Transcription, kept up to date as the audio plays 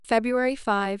February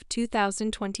 5,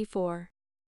 2024.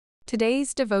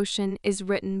 Today's devotion is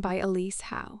written by Elise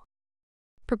Howe.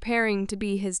 Preparing to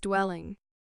be his dwelling.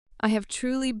 I have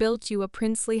truly built you a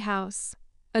princely house,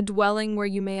 a dwelling where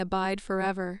you may abide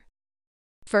forever.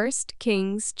 1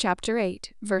 Kings chapter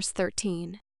 8, verse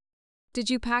 13. Did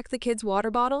you pack the kids'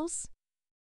 water bottles?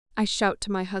 I shout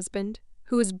to my husband,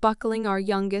 who is buckling our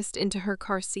youngest into her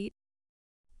car seat.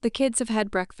 The kids have had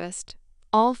breakfast.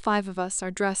 All 5 of us are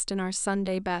dressed in our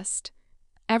Sunday best.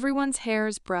 Everyone's hair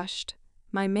is brushed.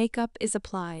 My makeup is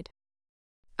applied.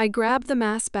 I grab the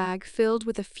mass bag filled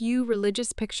with a few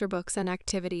religious picture books and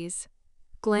activities,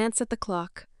 glance at the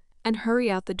clock, and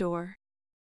hurry out the door.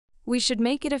 We should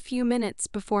make it a few minutes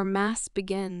before Mass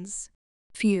begins.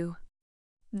 Phew.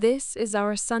 This is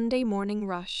our Sunday morning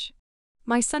rush.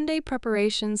 My Sunday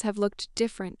preparations have looked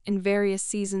different in various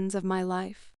seasons of my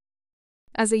life.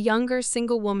 As a younger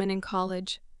single woman in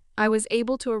college, I was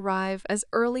able to arrive as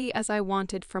early as I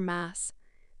wanted for Mass,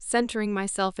 centering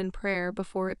myself in prayer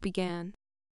before it began.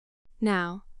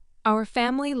 Now, our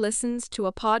family listens to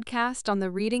a podcast on the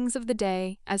readings of the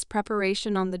day as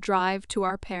preparation on the drive to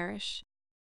our parish.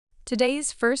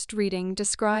 Today's first reading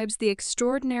describes the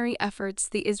extraordinary efforts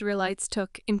the Israelites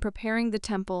took in preparing the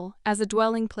temple as a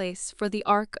dwelling place for the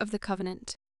Ark of the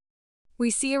Covenant. We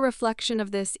see a reflection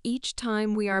of this each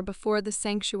time we are before the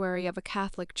sanctuary of a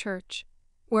Catholic church,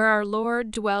 where our Lord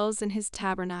dwells in his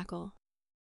tabernacle.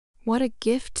 What a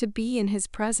gift to be in his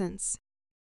presence!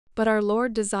 But our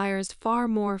Lord desires far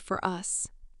more for us.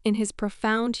 In his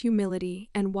profound humility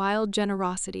and wild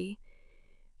generosity,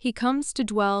 he comes to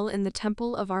dwell in the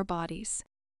temple of our bodies.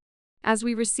 As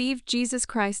we receive Jesus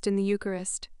Christ in the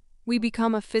Eucharist, we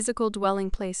become a physical dwelling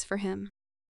place for him.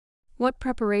 What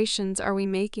preparations are we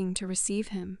making to receive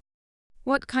him?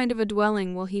 What kind of a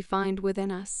dwelling will he find within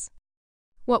us?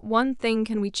 What one thing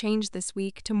can we change this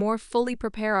week to more fully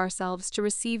prepare ourselves to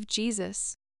receive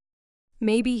Jesus?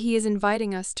 Maybe he is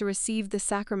inviting us to receive the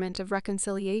sacrament of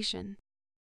reconciliation.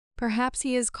 Perhaps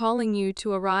he is calling you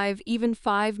to arrive even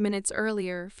 5 minutes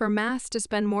earlier for Mass to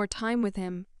spend more time with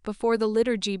him before the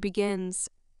liturgy begins,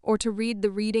 or to read the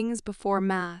readings before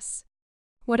Mass.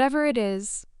 Whatever it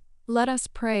is, let us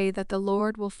pray that the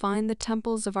Lord will find the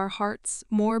temples of our hearts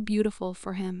more beautiful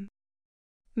for him.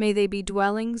 May they be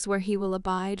dwellings where he will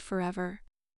abide forever.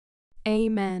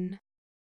 Amen.